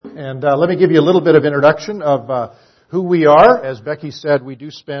And let me give you a little bit of introduction of who we are. As Becky said, we do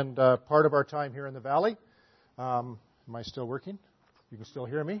spend part of our time here in the Valley. Am I still working? You can still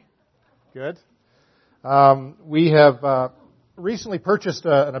hear me? Good. We have recently purchased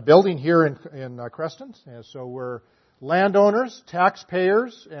a building here in Creston. And so we're landowners,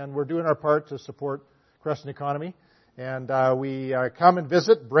 taxpayers, and we're doing our part to support Creston economy. And we come and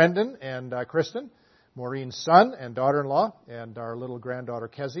visit Brendan and Kristen, Maureen's son and daughter-in-law, and our little granddaughter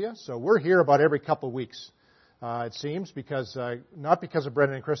Kezia. So we're here about every couple of weeks, it seems, because not because of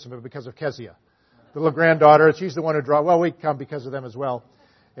Brendan and Kristen, but because of Kezia, the little granddaughter. She's the one who draws. Well, we come because of them as well.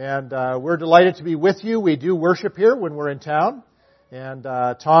 And we're delighted to be with you. We do worship here when we're in town. And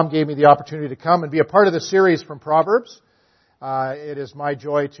Tom gave me the opportunity to come and be a part of the series from Proverbs. It is my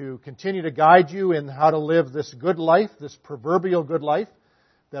joy to continue to guide you in how to live this good life, this proverbial good life,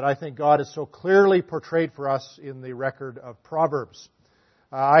 that I think God has so clearly portrayed for us in the record of Proverbs.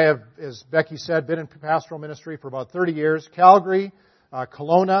 I have, as Becky said, been in pastoral ministry for about 30 years. Calgary,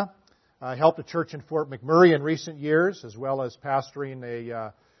 Kelowna. I helped a church in Fort McMurray in recent years, as well as pastoring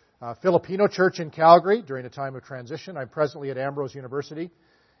a Filipino church in Calgary during a time of transition. I'm presently at Ambrose University,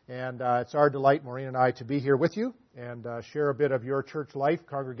 and it's our delight, Maureen and I, to be here with you and share a bit of your church life,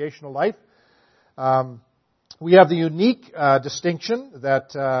 congregational life. We have the unique distinction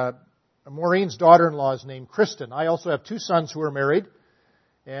that Maureen's daughter-in-law is named Kristen. I also have two sons who are married,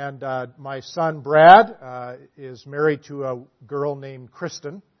 and my son Brad is married to a girl named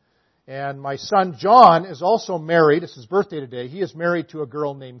Kristen. And my son John is also married. It's his birthday today. He is married to a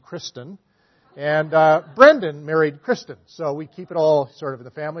girl named Kristen. And Brendan married Kristen. So we keep it all sort of in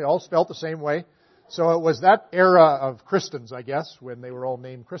the family, all spelt the same way. So it was that era of Kristens, I guess, when they were all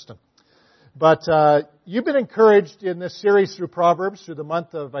named Kristen. But you've been encouraged in this series through Proverbs, through the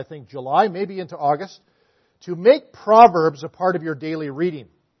month of, I think, July, maybe into August, to make Proverbs a part of your daily reading.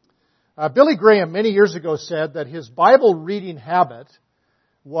 Billy Graham many years ago said that his Bible reading habit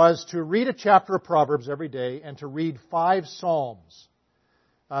was to read a chapter of Proverbs every day and to read 5 Psalms.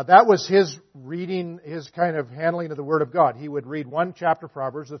 That was his reading, his kind of handling of the Word of God. He would read one chapter of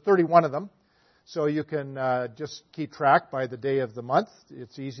Proverbs, there are 31 of them, so you can just keep track by the day of the month.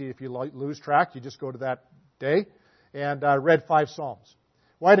 It's easy if you lose track, you just go to that day, and read 5 Psalms.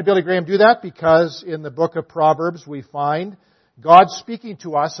 Why did Billy Graham do that? Because in the book of Proverbs we find God speaking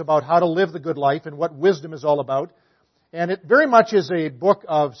to us about how to live the good life and what wisdom is all about. And it very much is a book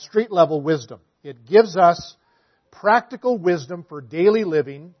of street-level wisdom. It gives us practical wisdom for daily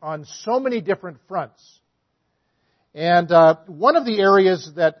living on so many different fronts. And one of the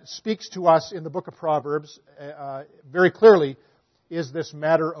areas that speaks to us in the book of Proverbs very clearly is this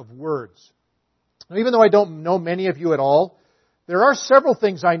matter of words. Now, even though I don't know many of you at all, there are several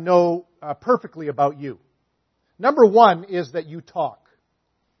things I know perfectly about you. Number one is that you talk.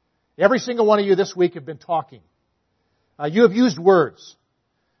 Every single one of you this week have been talking. You have used words.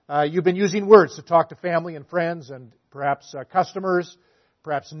 You've been using words to talk to family and friends and perhaps customers,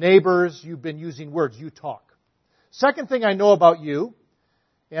 perhaps neighbors. You've been using words. You talk. Second thing I know about you,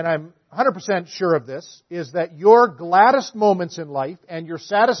 and I'm 100% sure of this, is that your gladdest moments in life and your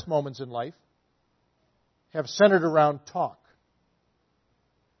saddest moments in life have centered around talk.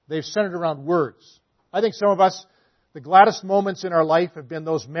 They've centered around words. I think some of us, the gladdest moments in our life have been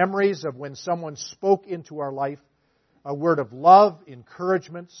those memories of when someone spoke into our life a word of love,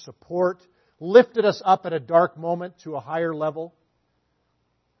 encouragement, support, lifted us up at a dark moment to a higher level.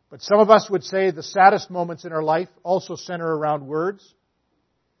 But some of us would say the saddest moments in our life also center around words.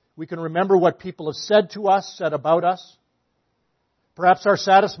 We can remember what people have said to us, said about us. Perhaps our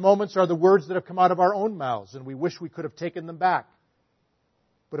saddest moments are the words that have come out of our own mouths, and we wish we could have taken them back.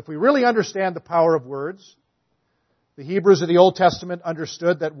 But if we really understand the power of words, the Hebrews of the Old Testament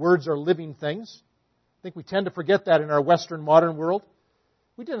understood that words are living things. I think we tend to forget that in our Western modern world.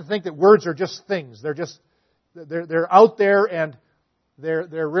 We tend to think that words are just things. They're out there and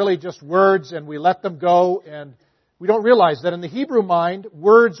they're really just words and we let them go, and we don't realize that in the Hebrew mind,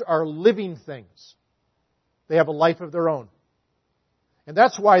 words are living things. They have a life of their own. And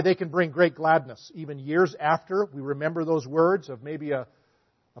that's why they can bring great gladness. Even years after, we remember those words of maybe a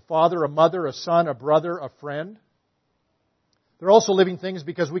father, a mother, a son, a brother, a friend. They're also living things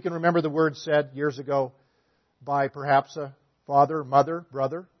because we can remember the words said years ago by perhaps a father, mother,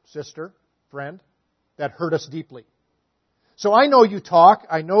 brother, sister, friend that hurt us deeply. So I know you talk.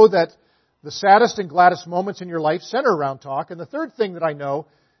 I know that the saddest and gladdest moments in your life center around talk. And the third thing that I know,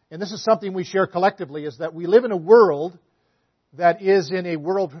 and this is something we share collectively, is that we live in a world that is in a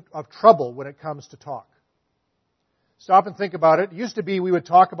world of trouble when it comes to talk. Stop and think about it. It used to be we would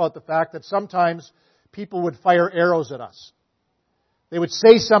talk about the fact that sometimes people would fire arrows at us. They would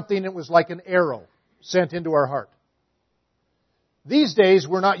say something that was like an arrow sent into our heart. These days,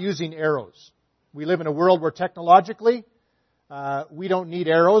 we're not using arrows. We live in a world where technologically, we don't need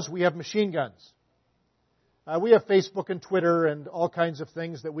arrows. We have machine guns. We have Facebook and Twitter and all kinds of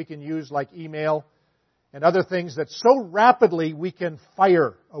things that we can use like email and other things that so rapidly we can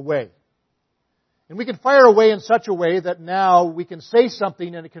fire away. And we can fire away in such a way that now we can say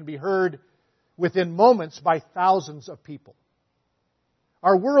something and it can be heard within moments by thousands of people.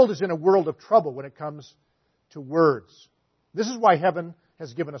 Our world is in a world of trouble when it comes to words. This is why heaven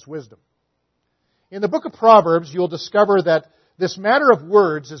has given us wisdom. In the book of Proverbs, you'll discover that this matter of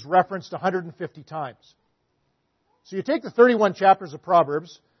words is referenced 150 times. So you take the 31 chapters of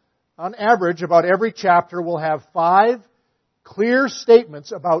Proverbs, on average, about every chapter will have 5 clear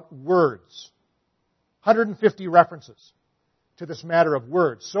statements about words. 150 references to this matter of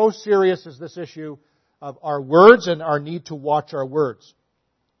words. So serious is this issue of our words and our need to watch our words.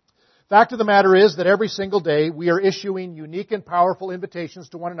 Fact of the matter is that every single day we are issuing unique and powerful invitations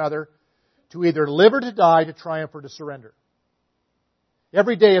to one another to either live or to die, to triumph or to surrender.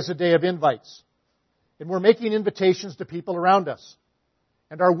 Every day is a day of invites. And we're making invitations to people around us.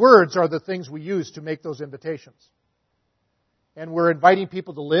 And our words are the things we use to make those invitations. And we're inviting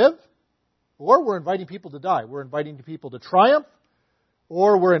people to live, or we're inviting people to die. We're inviting people to triumph,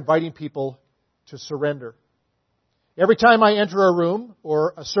 or we're inviting people to surrender. Every time I enter a room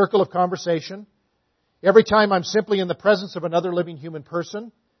or a circle of conversation, every time I'm simply in the presence of another living human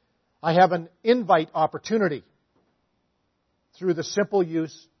person, I have an invite opportunity through the simple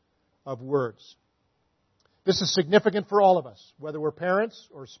use of words. This is significant for all of us, whether we're parents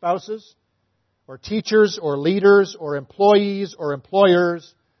or spouses or teachers or leaders or employees or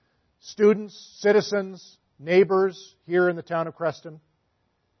employers, students, citizens, neighbors here in the town of Creston.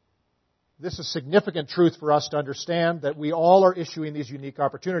 This is significant truth for us to understand that we all are issuing these unique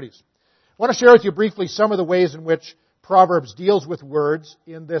opportunities. I want to share with you briefly some of the ways in which Proverbs deals with words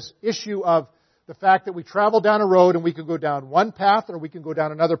in this issue of the fact that we travel down a road and we can go down one path or we can go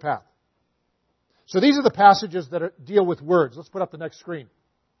down another path. So these are the passages that deal with words. Let's put up the next screen.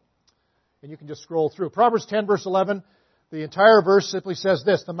 And you can just scroll through. Proverbs 10 verse 11, the entire verse simply says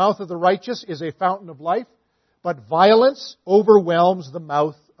this: the mouth of the righteous is a fountain of life, but violence overwhelms the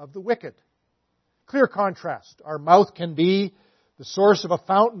mouth of the wicked. Clear contrast. Our mouth can be the source of a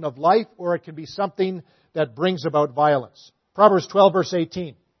fountain of life, or it can be something that brings about violence. Proverbs 12 verse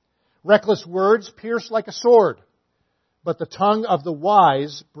 18. Reckless words pierce like a sword, but the tongue of the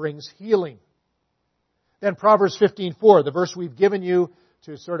wise brings healing. Then Proverbs 15:4, the verse we've given you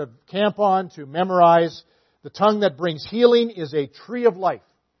to sort of camp on, to memorize. The tongue that brings healing is a tree of life,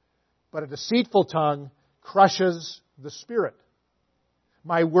 but a deceitful tongue crushes the spirit.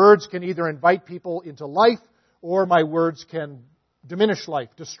 My words can either invite people into life, or my words can diminish life,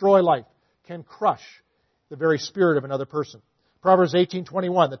 destroy life, can crush the very spirit of another person. Proverbs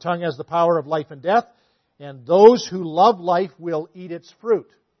 18:21, the tongue has the power of life and death, and those who love life will eat its fruit.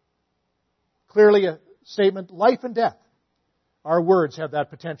 Clearly a statement, life and death. Our words have that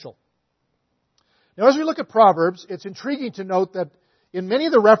potential. Now, as we look at Proverbs, it's intriguing to note that in many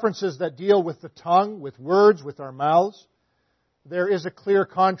of the references that deal with the tongue, with words, with our mouths, there is a clear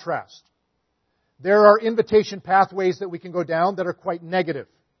contrast. There are invitation pathways that we can go down that are quite negative.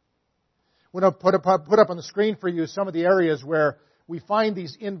 I want to put up on the screen for you some of the areas where we find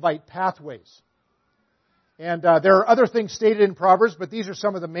these invite pathways. And there are other things stated in Proverbs, but these are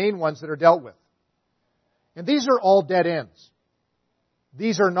some of the main ones that are dealt with. And these are all dead ends.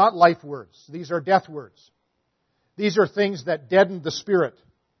 These are not life words. These are death words. These are things that deaden the spirit,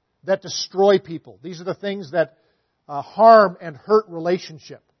 that destroy people. These are the things that harm and hurt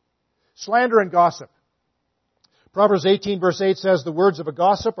relationship. Slander and gossip. Proverbs 18 verse 8 says, the words of a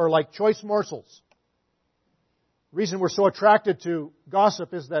gossip are like choice morsels. The reason we're so attracted to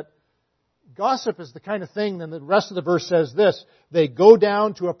gossip is that gossip is the kind of thing, and the rest of the verse says this, they go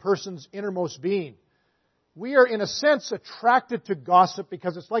down to a person's innermost being. We are, in a sense, attracted to gossip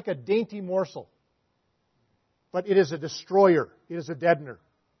because it's like a dainty morsel. But it is a destroyer. It is a deadener.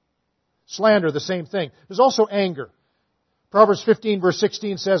 Slander, the same thing. There's also anger. Proverbs 15 verse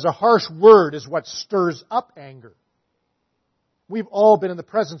 16 says, a harsh word is what stirs up anger. We've all been in the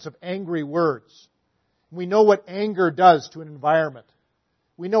presence of angry words. We know what anger does to an environment.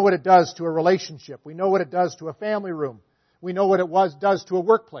 We know what it does to a relationship. We know what it does to a family room. We know what it does to a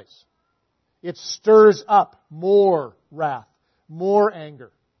workplace. It stirs up more wrath, more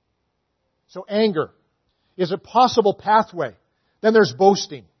anger. So anger is a possible pathway. Then there's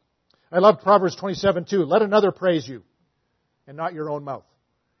boasting. I love Proverbs 27:2. Let another praise you and not your own mouth.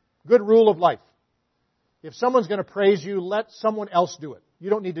 Good rule of life. If someone's going to praise you, let someone else do it. You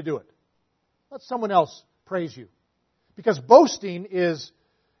don't need to do it. Let someone else praise you. Because boasting is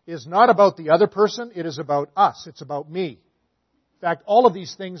not about the other person, it is about us. It's about me. In fact, all of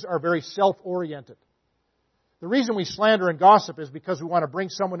these things are very self-oriented. The reason we slander and gossip is because we want to bring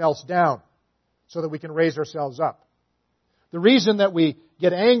someone else down so that we can raise ourselves up. The reason that we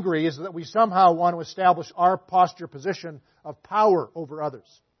get angry is that we somehow want to establish our posture position of power over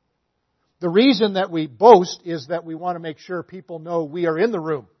others. The reason that we boast is that we want to make sure people know we are in the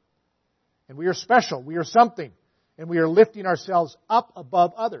room and we are special, we are something, and we are lifting ourselves up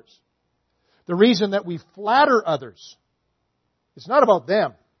above others. The reason that we flatter others, it's not about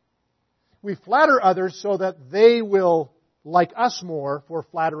them. We flatter others so that they will like us more for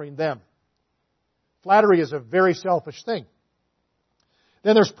flattering them. Flattery is a very selfish thing.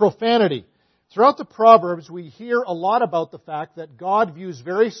 Then there's profanity. Throughout the Proverbs, we hear a lot about the fact that God views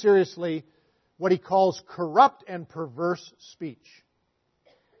very seriously what He calls corrupt and perverse speech.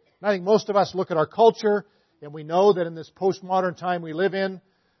 And I think most of us look at our culture, and we know that in this postmodern time we live in,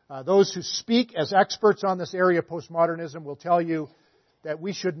 those who speak as experts on this area of postmodernism will tell you that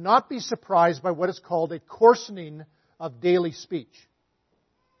we should not be surprised by what is called a coarsening of daily speech.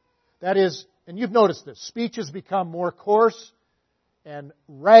 That is, and you've noticed this, speech has become more coarse and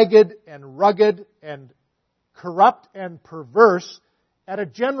ragged and rugged and corrupt and perverse at a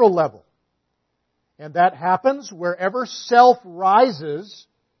general level. And that happens wherever self rises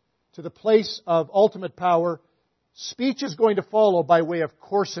to the place of ultimate power, speech is going to follow by way of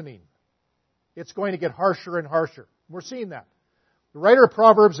coarsening. It's going to get harsher and harsher. We're seeing that. The writer of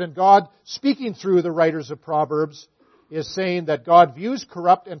Proverbs and God, speaking through the writers of Proverbs, is saying that God views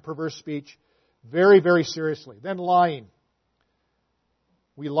corrupt and perverse speech very, very seriously. Then lying.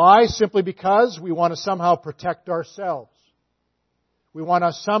 We lie simply because we want to somehow protect ourselves. We want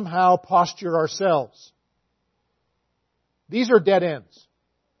to somehow posture ourselves. These are dead ends.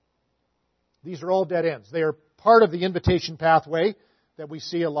 These are all dead ends. They are part of the invitation pathway that we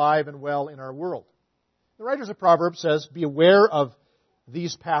see alive and well in our world. The writers of Proverbs says, be aware of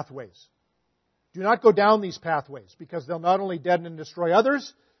these pathways. Do not go down these pathways because they'll not only deaden and destroy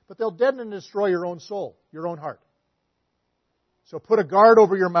others, but they'll deaden and destroy your own soul, your own heart. So put a guard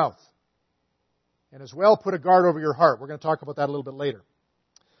over your mouth. And as well, put a guard over your heart. We're going to talk about that a little bit later.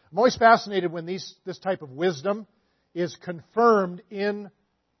 I'm always fascinated when this type of wisdom is confirmed in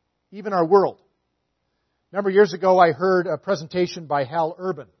even our world. A number of years ago, I heard a presentation by Hal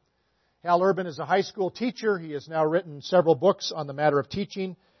Urban. Hal Urban is a high school teacher. He has now written several books on the matter of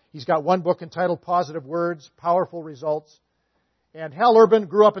teaching. He's got one book entitled Positive Words, Powerful Results. And Hal Urban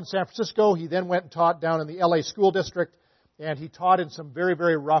grew up in San Francisco. He then went and taught down in the LA school district. And he taught in some very,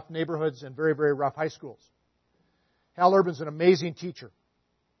 very rough neighborhoods and very, very rough high schools. Hal Urban's an amazing teacher.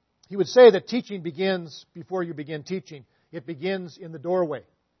 He would say that teaching begins before you begin teaching. It begins in the doorway.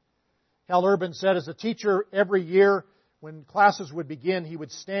 Hal Urban said as a teacher, every year when classes would begin, he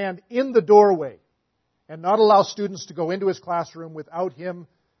would stand in the doorway and not allow students to go into his classroom without him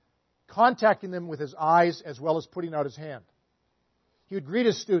contacting them with his eyes as well as putting out his hand. He would greet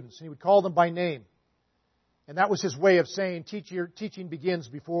his students and he would call them by name. And that was his way of saying teaching begins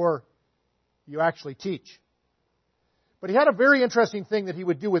before you actually teach. But he had a very interesting thing that he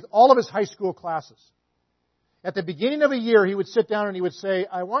would do with all of his high school classes. At the beginning of a year, he would sit down and he would say,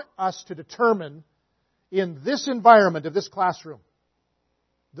 I want us to determine in this environment of this classroom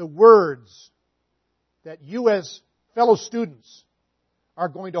the words that you as fellow students are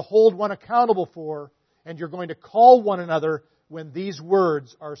going to hold one accountable for, and you're going to call one another when these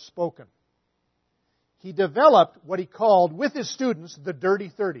words are spoken. He developed what he called, with his students, the Dirty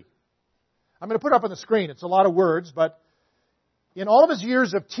 30. I'm going to put it up on the screen. It's a lot of words, but in all of his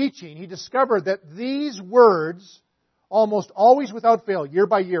years of teaching, he discovered that these words, almost always without fail, year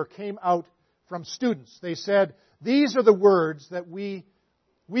by year, came out from students. They said, these are the words that we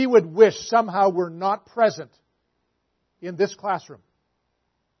would wish somehow were not present in this classroom.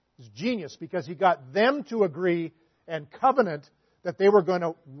 It's genius because he got them to agree and covenant that they were going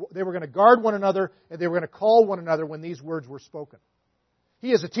to guard one another and they were going to call one another when these words were spoken.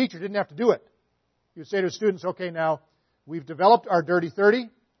 He, as a teacher, didn't have to do it. He would say to his students, okay, now, we've developed our Dirty 30.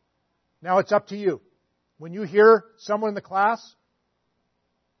 Now it's up to you. When you hear someone in the class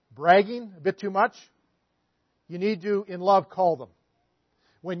bragging a bit too much, you need to, in love, call them.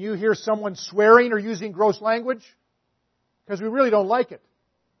 When you hear someone swearing or using gross language, because we really don't like it,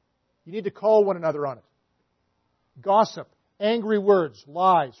 you need to call one another on it. Gossip, angry words,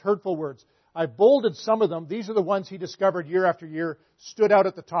 lies, hurtful words. I bolded some of them. These are the ones he discovered year after year stood out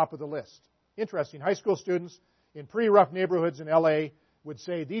at the top of the list. Interesting. High school students in pretty rough neighborhoods in LA, would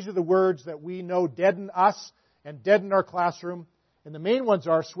say, these are the words that we know deaden us and deaden our classroom. And the main ones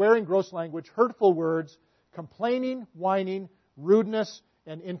are swearing, gross language, hurtful words, complaining, whining, rudeness,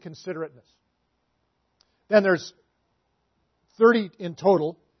 and inconsiderateness. Then there's 30 in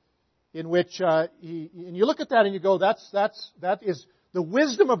total, in which and you look at that and you go, that is the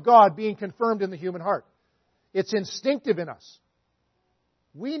wisdom of God being confirmed in the human heart. It's instinctive in us.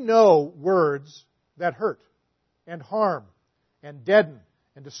 We know words that hurt and harm and deaden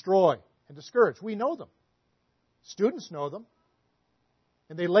and destroy and discourage. We know them. Students know them.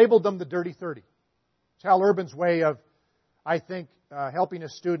 And they labeled them the dirty 30. It's Hal Urban's way of, I think, helping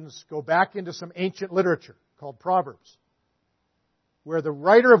his students go back into some ancient literature called Proverbs, where the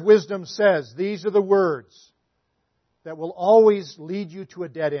writer of wisdom says, these are the words that will always lead you to a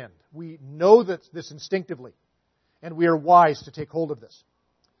dead end. We know this instinctively, and we are wise to take hold of this.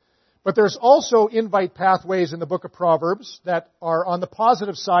 But there's also invite pathways in the book of Proverbs that are on the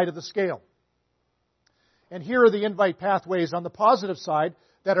positive side of the scale. And here are the invite pathways on the positive side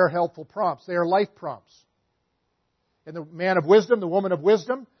that are helpful prompts. They are life prompts. And the man of wisdom, the woman of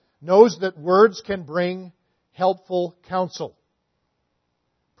wisdom, knows that words can bring helpful counsel.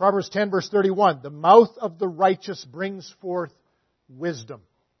 Proverbs 10 verse 31, the mouth of the righteous brings forth wisdom.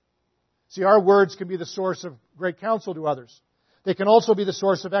 See, our words can be the source of great counsel to others. They can also be the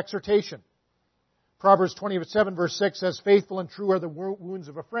source of exhortation. Proverbs 27 verse 6 says, faithful and true are the wounds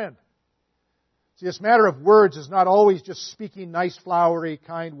of a friend. See, this matter of words is not always just speaking nice, flowery,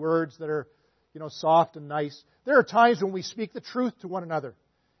 kind words that are, soft and nice. There are times when we speak the truth to one another.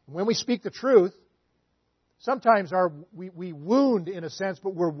 And when we speak the truth, sometimes we wound in a sense,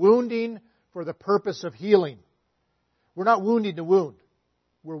 but we're wounding for the purpose of healing. We're not wounding to wound.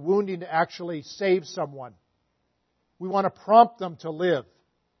 We're wounding to actually save someone. We want to prompt them to live.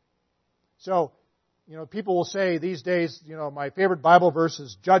 So, people will say these days, my favorite Bible verse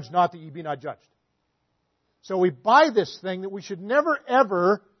is, judge not that ye be not judged. So we buy this thing that we should never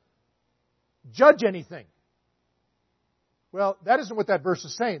ever judge anything. Well, that isn't what that verse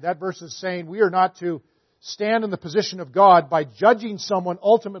is saying. That verse is saying we are not to stand in the position of God by judging someone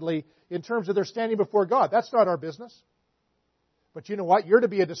ultimately in terms of their standing before God. That's not our business. But you know what? You're to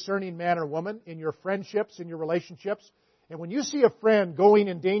be a discerning man or woman in your friendships, in your relationships. And when you see a friend going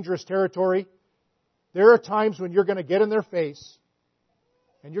in dangerous territory, there are times when you're going to get in their face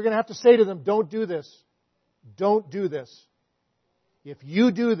and you're going to have to say to them, don't do this. Don't do this. If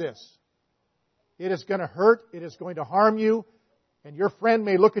you do this, it is going to hurt, it is going to harm you, and your friend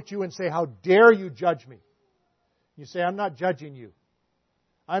may look at you and say, how dare you judge me? You say, I'm not judging you.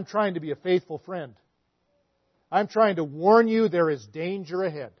 I'm trying to be a faithful friend. I'm trying to warn you there is danger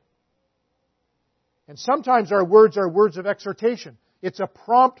ahead. And sometimes our words are words of exhortation. It's a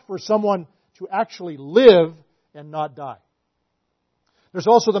prompt for someone to actually live and not die. There's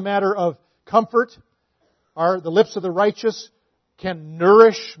also the matter of comfort. The lips of the righteous can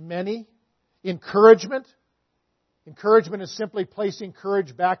nourish many. Encouragement. Encouragement is simply placing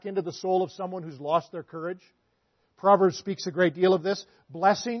courage back into the soul of someone who's lost their courage. Proverbs speaks a great deal of this.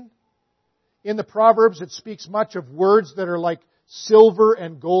 Blessing. In the Proverbs, it speaks much of words that are like silver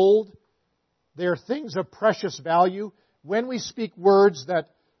and gold. They are things of precious value. When we speak words that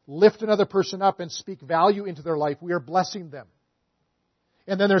lift another person up and speak value into their life, we are blessing them.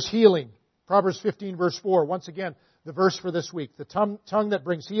 And then there's healing. Proverbs 15 verse 4, once again, the verse for this week. The tongue that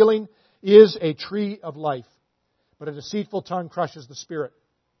brings healing is a tree of life, but a deceitful tongue crushes the spirit.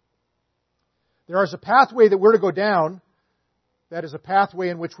 There is a pathway that we're to go down that is a pathway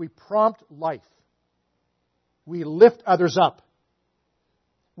in which we prompt life. We lift others up.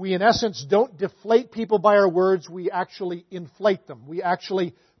 We, in essence, don't deflate people by our words. We actually inflate them. We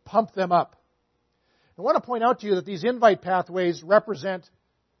actually pump them up. I want to point out to you that these invite pathways represent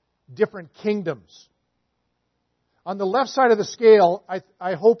different kingdoms. On the left side of the scale,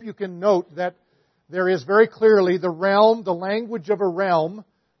 I hope you can note that there is very clearly the language of a realm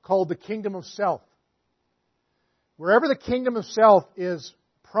called the kingdom of self. Wherever the kingdom of self is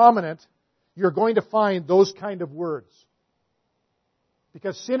prominent, you're going to find those kind of words.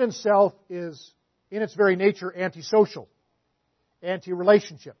 Because sin and self is, in its very nature, antisocial,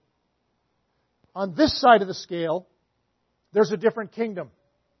 anti-relationship. On this side of the scale, there's a different kingdom.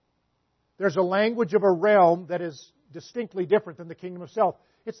 There's a language of a realm that is distinctly different than the kingdom of self.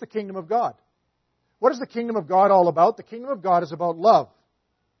 It's the kingdom of God. What is the kingdom of God all about? The kingdom of God is about love.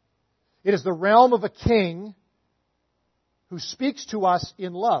 It is the realm of a king who speaks to us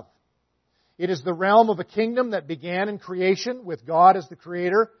in love. It is the realm of a kingdom that began in creation with God as the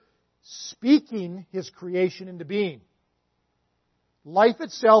creator, speaking His creation into being. Life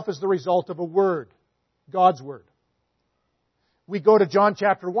itself is the result of a word, God's word. We go to John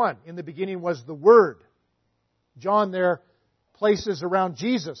chapter 1. In the beginning was the Word. John there places around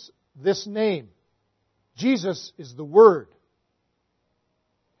Jesus this name. Jesus is the Word.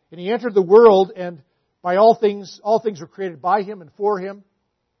 And He entered the world, and by all things were created by Him and for Him.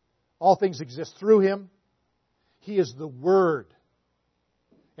 All things exist through Him. He is the Word.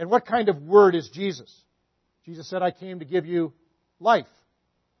 And what kind of Word is Jesus? Jesus said, I came to give you life.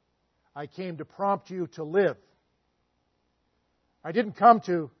 I came to prompt you to live. I didn't come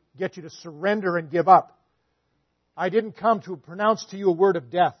to get you to surrender and give up. I didn't come to pronounce to you a word of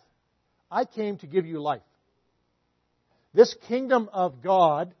death. I came to give you life. This kingdom of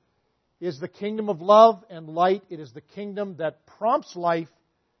God is the kingdom of love and light. It is the kingdom that prompts life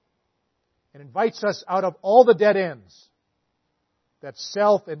and invites us out of all the dead ends that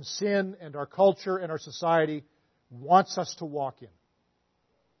self and sin and our culture and our society wants us to walk in.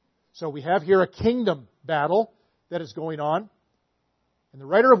 So we have here a kingdom battle that is going on. And the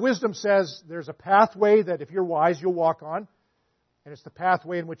writer of wisdom says there's a pathway that if you're wise, you'll walk on. And it's the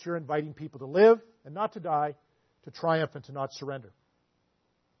pathway in which you're inviting people to live and not to die, to triumph and to not surrender.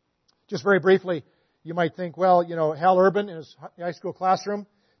 Just very briefly, you might think, well, Hal Urban in his high school classroom,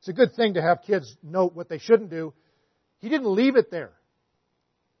 it's a good thing to have kids note what they shouldn't do. He didn't leave it there.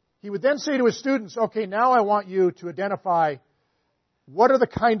 He would then say to his students, okay, now I want you to identify what are the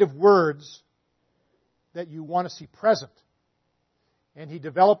kind of words that you want to see present. And he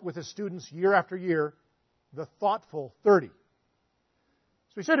developed with his students year after year the thoughtful 30. So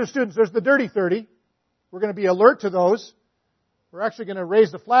he said to his students, there's the dirty 30. We're going to be alert to those. We're actually going to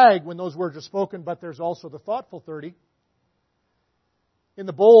raise the flag when those words are spoken, but there's also the thoughtful 30. In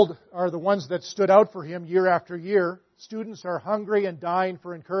the bold are the ones that stood out for him year after year. Students are hungry and dying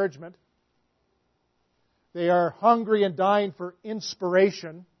for encouragement. They are hungry and dying for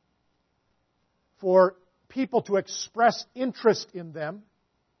inspiration, for people to express interest in them,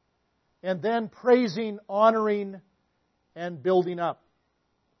 and then praising, honoring, and building up.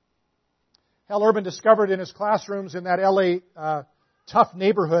 Hal Urban discovered in his classrooms in that LA tough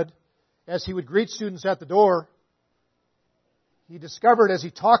neighborhood, as he would greet students at the door, he discovered as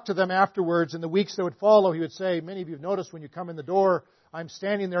he talked to them afterwards in the weeks that would follow, he would say, many of you have noticed when you come in the door, I'm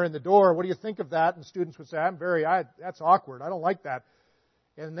standing there in the door, what do you think of that? And students would say, that's awkward, I don't like that.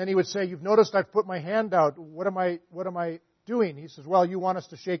 And then he would say, you've noticed I've put my hand out, what am I doing? He says, well, you want us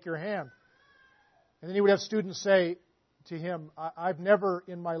to shake your hand. And then he would have students say to him, I've never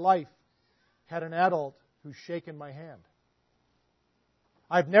in my life had an adult who's shaken my hand.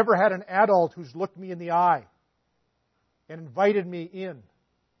 I've never had an adult who's looked me in the eye and invited me in.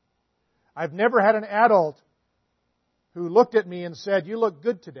 I've never had an adult who looked at me and said, you look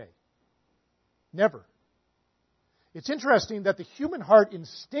good today. Never. It's interesting that the human heart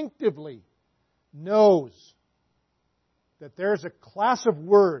instinctively knows that there's a class of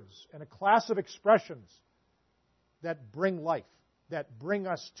words and a class of expressions that bring life, that bring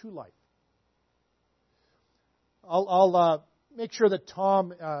us to life. I'll make sure that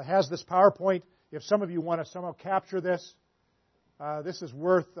Tom has this PowerPoint. If some of you want to somehow capture this, this is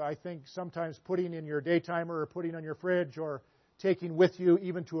worth, I think, sometimes putting in your daytimer or putting on your fridge or taking with you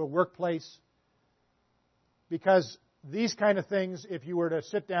even to a workplace. Because these kind of things, if you were to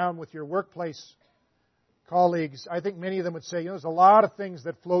sit down with your workplace colleagues, I think many of them would say, there's a lot of things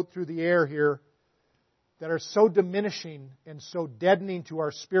that float through the air here that are so diminishing and so deadening to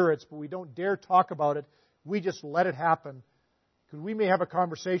our spirits, but we don't dare talk about it. We just let it happen. Because we may have a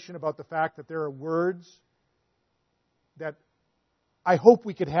conversation about the fact that there are words that I hope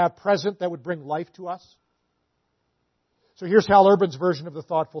we could have present that would bring life to us. So here's Hal Urban's version of the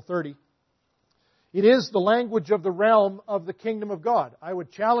Thoughtful 30. It is the language of the realm of the kingdom of God. I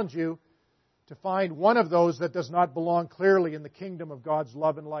would challenge you to find one of those that does not belong clearly in the kingdom of God's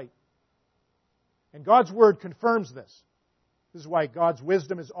love and light. And God's Word confirms this. This is why God's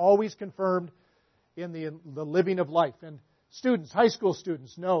wisdom is always confirmed in the living of life. And students, high school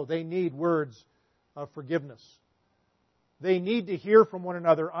students, know they need words of forgiveness. They need to hear from one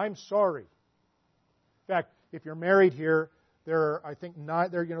another, I'm sorry. In fact, if you're married here, there's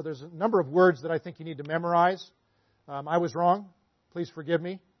a number of words that I think you need to memorize. I was wrong. Please forgive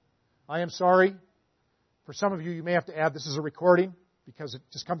me. I am sorry. For some of you, you may have to add, this is a recording, because it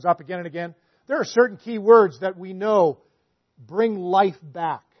just comes up again and again. There are certain key words that we know bring life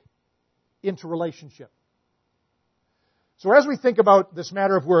back into relationship. So as we think about this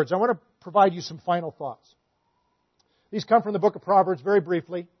matter of words, I want to provide you some final thoughts. These come from the book of Proverbs very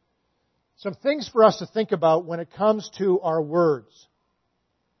briefly. Some things for us to think about when it comes to our words.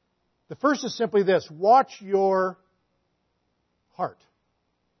 The first is simply this: watch your heart.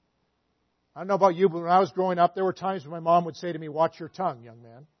 I don't know about you, but when I was growing up, there were times when my mom would say to me, "Watch your tongue, young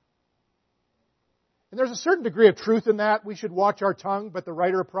man." And there's a certain degree of truth in that. We should watch our tongue, but the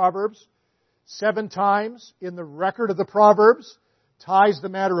writer of Proverbs, 7 times in the record of the Proverbs, ties the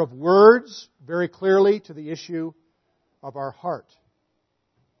matter of words very clearly to the issue of our heart.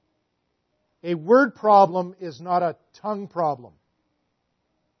 A word problem is not a tongue problem.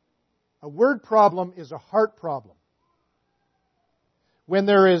 A word problem is a heart problem. When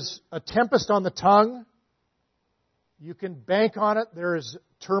there is a tempest on the tongue, you can bank on it. There is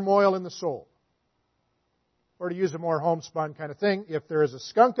turmoil in the soul. Or to use a more homespun kind of thing, if there is a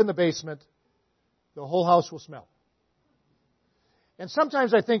skunk in the basement, the whole house will smell. And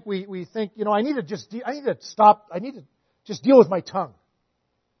sometimes I think we think, I need to just deal with my tongue.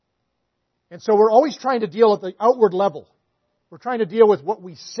 And so we're always trying to deal at the outward level. We're trying to deal with what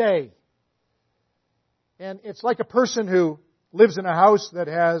we say. And it's like a person who lives in a house that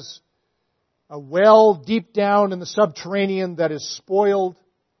has a well deep down in the subterranean that is spoiled,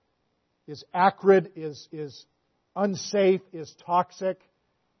 is acrid, is unsafe, is toxic.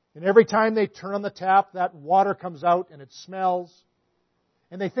 And every time they turn on the tap, that water comes out and it smells.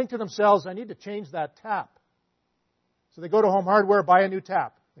 And they think to themselves, I need to change that tap. So they go to Home Hardware, buy a new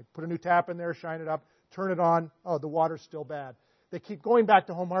tap. They put a new tap in there, shine it up, turn it on. Oh, the water's still bad. They keep going back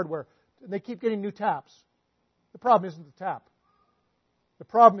to Home Hardware, and they keep getting new taps. The problem isn't the tap. The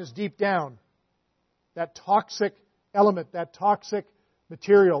problem is deep down. That toxic element, that toxic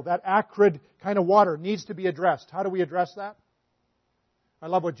material, that acrid kind of water needs to be addressed. How do we address that? I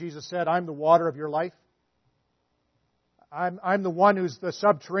love what Jesus said, I'm the water of your life. I'm the one who's the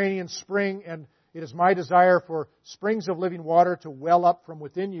subterranean spring, and it is my desire for springs of living water to well up from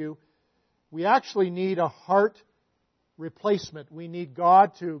within you. We actually need a heart replacement. We need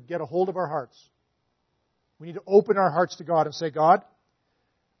God to get a hold of our hearts. We need to open our hearts to God and say, God,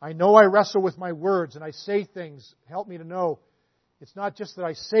 I know I wrestle with my words and I say things. Help me to know it's not just that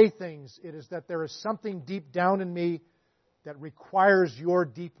I say things, it is that there is something deep down in me that requires your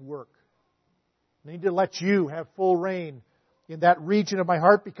deep work. I need to let you have full reign in that region of my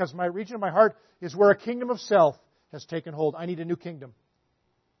heart, because my region of my heart is where a kingdom of self has taken hold. I need a new kingdom.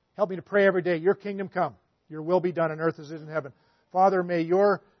 Help me to pray every day, your kingdom come, your will be done on earth as it is in heaven. Father, may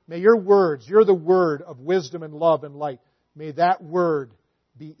your words, you're the word of wisdom and love and light, may that word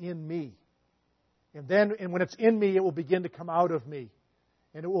be in me. And when it's in me, it will begin to come out of me.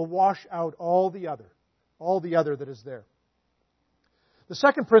 And it will wash out all the other that is there. The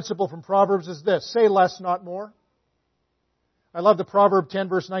second principle from Proverbs is this: say less, not more. I love the Proverb 10,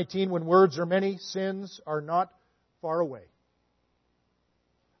 verse 19, when words are many, sins are not far away.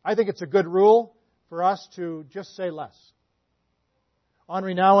 I think it's a good rule for us to just say less.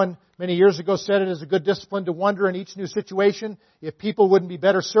 Henri Nouwen, many years ago, said it is a good discipline to wonder in each new situation if people wouldn't be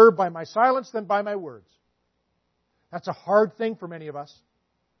better served by my silence than by my words. That's a hard thing for many of us,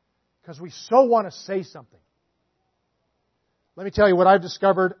 because we so want to say something. Let me tell you what I've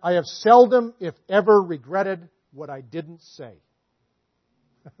discovered. I have seldom, if ever, regretted what I didn't say.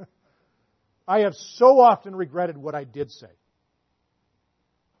 I have so often regretted what I did say.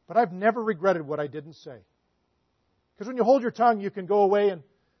 But I've never regretted what I didn't say. Because when you hold your tongue, you can go away and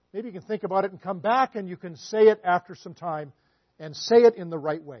maybe you can think about it and come back, and you can say it after some time and say it in the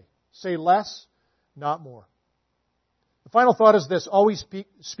right way. Say less, not more. The final thought is this: always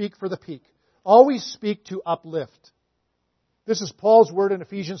speak for the peak. Always speak to uplift. This is Paul's word in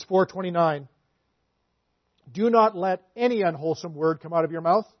Ephesians 4:29. Do not let any unwholesome word come out of your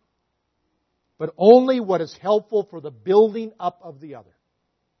mouth, but only what is helpful for the building up of the other.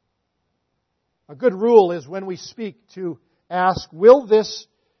 A good rule is when we speak to ask, will this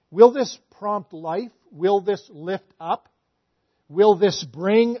prompt life? Will this lift up? Will this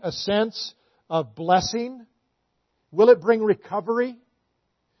bring a sense of blessing? Will it bring recovery?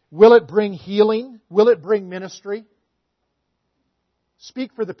 Will it bring healing? Will it bring ministry?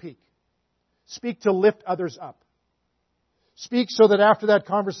 Speak for the peak. Speak to lift others up. Speak so that after that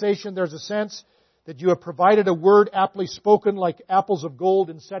conversation there's a sense that you have provided a word aptly spoken like apples of gold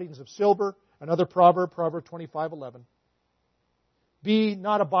in settings of silver. Another proverb, Proverb 25:11. Be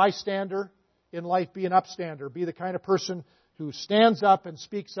not a bystander in life, be an upstander. Be the kind of person who stands up and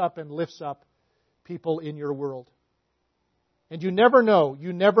speaks up and lifts up people in your world. And you never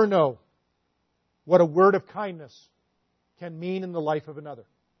know what a word of kindness can mean in the life of another.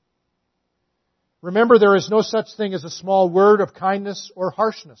 Remember, there is no such thing as a small word of kindness or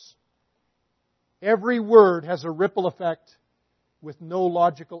harshness. Every word has a ripple effect with no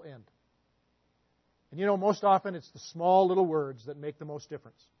logical end. And most often it's the small little words that make the most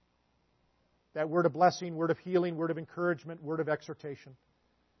difference. That word of blessing, word of healing, word of encouragement, word of exhortation.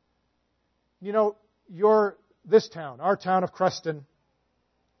 You know, this town, our town of Creston,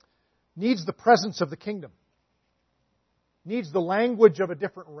 needs the presence of the kingdom. Needs the language of a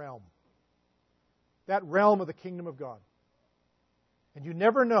different realm. That realm of the kingdom of God. And you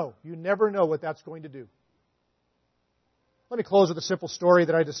never know what that's going to do. Let me close with a simple story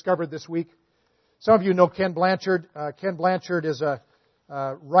that I discovered this week. Some of you know Ken Blanchard. Ken Blanchard is a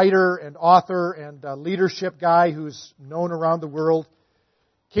writer and author and a leadership guy who's known around the world.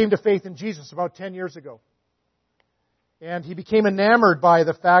 Came to faith in Jesus about 10 years ago. And he became enamored by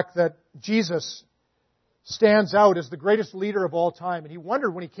the fact that Jesus stands out as the greatest leader of all time. And he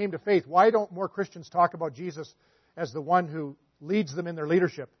wondered when he came to faith, why don't more Christians talk about Jesus as the one who leads them in their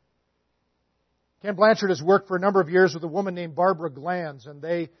leadership? Ken Blanchard has worked for a number of years with a woman named Barbara Glanz, and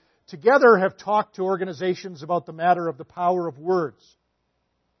they together have talked to organizations about the matter of the power of words.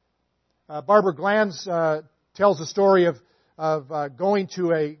 Barbara Glanz tells the story of going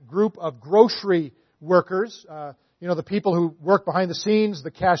to a group of grocery workers, the people who work behind the scenes,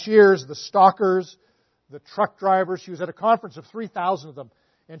 the cashiers, the stockers, the truck drivers. She was at a conference of 3,000 of them,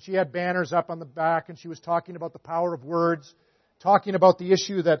 and she had banners up on the back, and she was talking about the power of words, talking about the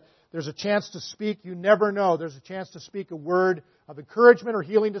issue that there's a chance to speak. You never know. There's a chance to speak a word of encouragement or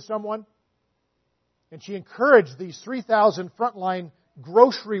healing to someone. And she encouraged these 3,000 frontline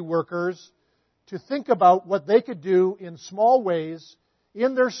grocery workers to think about what they could do in small ways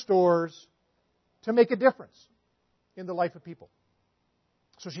in their stores to make a difference in the life of people.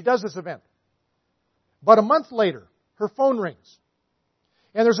 So she does this event. About a month later, her phone rings.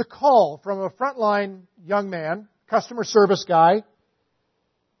 And there's a call from a frontline young man, customer service guy.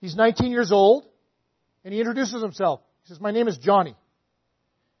 He's 19 years old, and he introduces himself. He says, "My name is Johnny."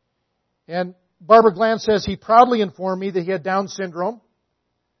 And Barbara Glanz says he proudly informed me that he had Down syndrome,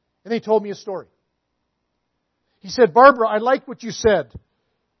 and he told me a story. He said, "Barbara, I like what you said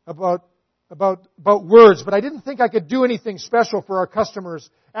about words, but I didn't think I could do anything special for our customers.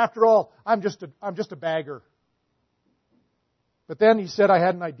 After all, I'm just a bagger." But then he said, "I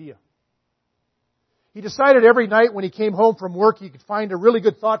had an idea." He decided every night when he came home from work, he could find a really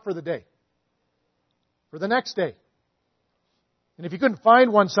good thought for the day, for the next day. And if he couldn't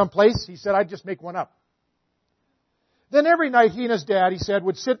find one someplace, he said, I'd just make one up. Then every night he and his dad, he said,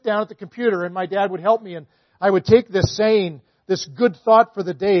 would sit down at the computer, and my dad would help me, and I would take this saying, this good thought for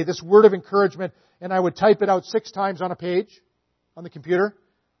the day, this word of encouragement, and I would type it out 6 times on a page on the computer.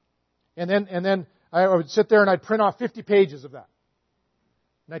 And then I would sit there and I'd print off 50 pages of that.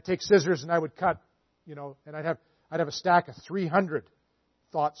 And I'd take scissors and I would cut, and I'd have a stack of 300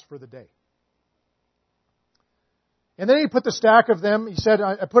 thoughts for the day. And then he put the stack of them, he said,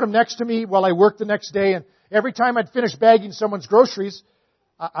 I put them next to me while I worked the next day, and every time I'd finish bagging someone's groceries,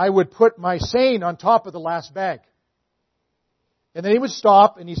 I would put my saying on top of the last bag. And then he would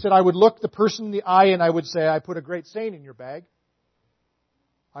stop, and he said, I would look the person in the eye, and I would say, I put a great saying in your bag.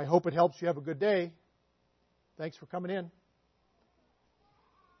 I hope it helps you have a good day. Thanks for coming in.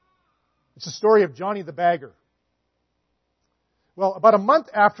 It's the story of Johnny the Bagger. Well, about a month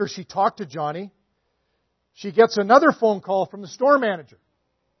after she talked to Johnny, she gets another phone call from the store manager.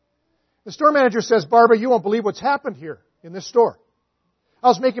 The store manager says, Barbara, you won't believe what's happened here in this store. I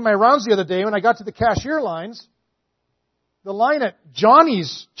was making my rounds the other day when I got to the cashier lines. The line at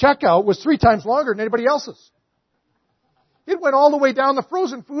Johnny's checkout was 3 times longer than anybody else's. It went all the way down the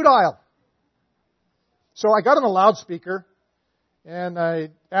frozen food aisle. So I got on a loudspeaker and I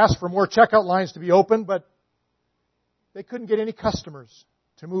asked for more checkout lines to be open, but they couldn't get any customers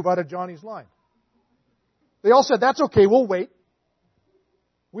to move out of Johnny's line. They all said, that's okay, we'll wait.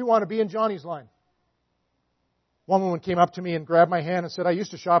 We want to be in Johnny's line. One woman came up to me and grabbed my hand and said, I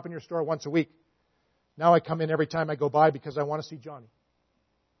used to shop in your store once a week. Now I come in every time I go by because I want to see Johnny.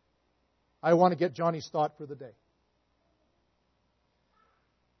 I want to get Johnny's thought for the day.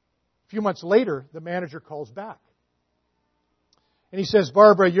 A few months later, the manager calls back. And he says,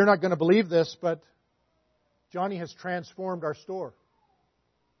 Barbara, you're not going to believe this, but Johnny has transformed our store.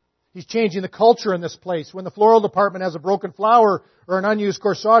 He's changing the culture in this place. When the floral department has a broken flower or an unused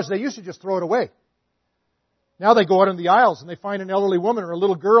corsage, they used to just throw it away. Now they go out in the aisles and they find an elderly woman or a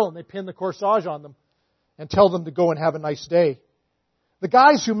little girl and they pin the corsage on them and tell them to go and have a nice day. The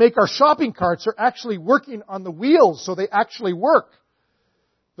guys who make our shopping carts are actually working on the wheels so they actually work.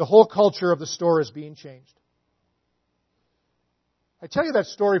 The whole culture of the store is being changed. I tell you that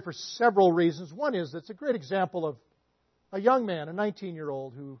story for several reasons. One is it's a great example of a young man, a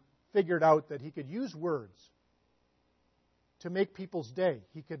 19-year-old, who figured out that he could use words to make people's day.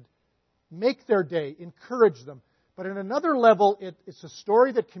 He could make their day, encourage them. But at another level, it's a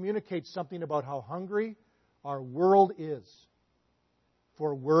story that communicates something about how hungry our world is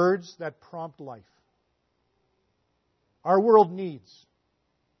for words that prompt life. Our world needs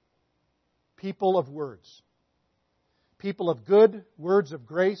people of words. People of good words of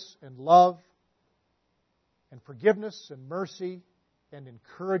grace and love and forgiveness and mercy and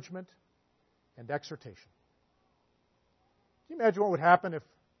encouragement and exhortation. Can you imagine what would happen if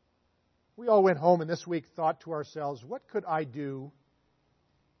we all went home and this week thought to ourselves, what could I do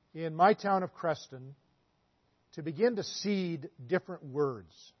in my town of Creston to begin to seed different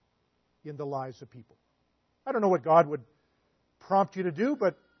words in the lives of people? I don't know what God would prompt you to do,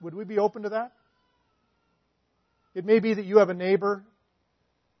 but would we be open to that? It may be that you have a neighbor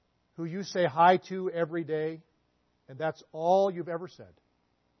who you say hi to every day, and that's all you've ever said.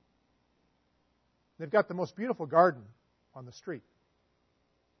 They've got the most beautiful garden on the street.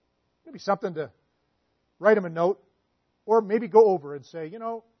 Maybe something to write them a note, or maybe go over and say,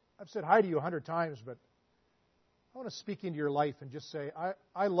 I've said hi to you 100 times, but I want to speak into your life and just say,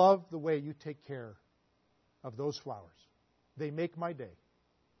 I love the way you take care of those flowers. They make my day.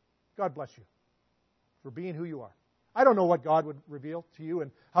 God bless you for being who you are. I don't know what God would reveal to you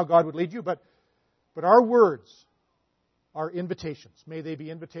and how God would lead you, but our words are invitations. May they be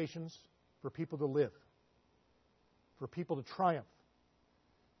invitations for people to live, for people to triumph,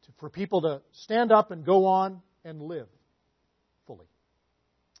 for people to stand up and go on and live fully.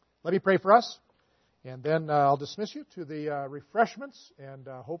 Let me pray for us, and then I'll dismiss you to the refreshments, and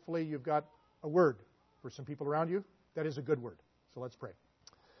hopefully you've got a word for some people around you that is a good word. So let's pray.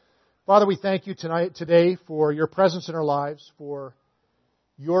 Father, we thank you today for your presence in our lives, for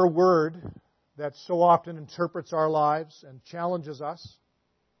your word that so often interprets our lives and challenges us.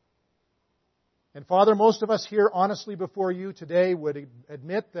 And Father, most of us here honestly before you today would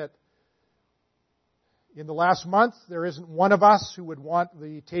admit that in the last month there isn't one of us who would want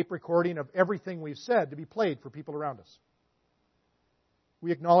the tape recording of everything we've said to be played for people around us.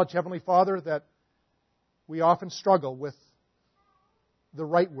 We acknowledge, Heavenly Father, that we often struggle with the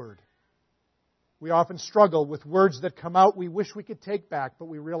right word. We often struggle with words that come out we wish we could take back, but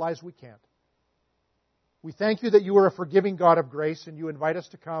we realize we can't. We thank you that you are a forgiving God of grace, and you invite us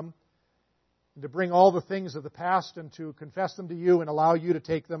to come and to bring all the things of the past and to confess them to you and allow you to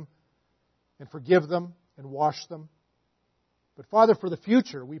take them and forgive them and wash them. But Father, for the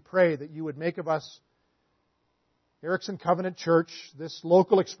future, we pray that you would make of us Erickson Covenant Church, this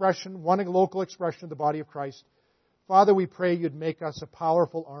local expression, one local expression of the body of Christ. Father, we pray you'd make us a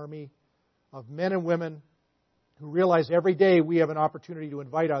powerful army of men and women who realize every day we have an opportunity to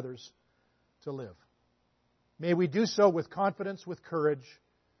invite others to live. May we do so with confidence, with courage,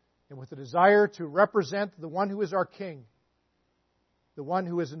 and with a desire to represent the one who is our King, the one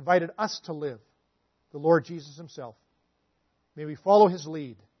who has invited us to live, the Lord Jesus Himself. May we follow His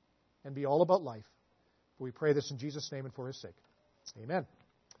lead and be all about life. For we pray this in Jesus' name and for His sake. Amen.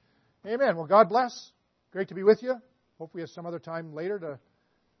 Amen. Well, God bless. Great to be with you. Hope we have some other time later to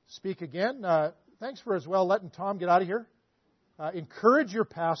speak again. Thanks for as well letting Tom get out of here. Encourage your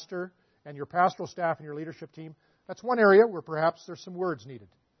pastor and your pastoral staff and your leadership team. That's one area where perhaps there's some words needed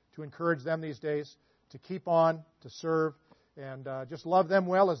to encourage them these days to keep on, to serve, and just love them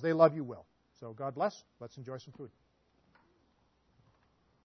well as they love you well. So God bless. Let's enjoy some food.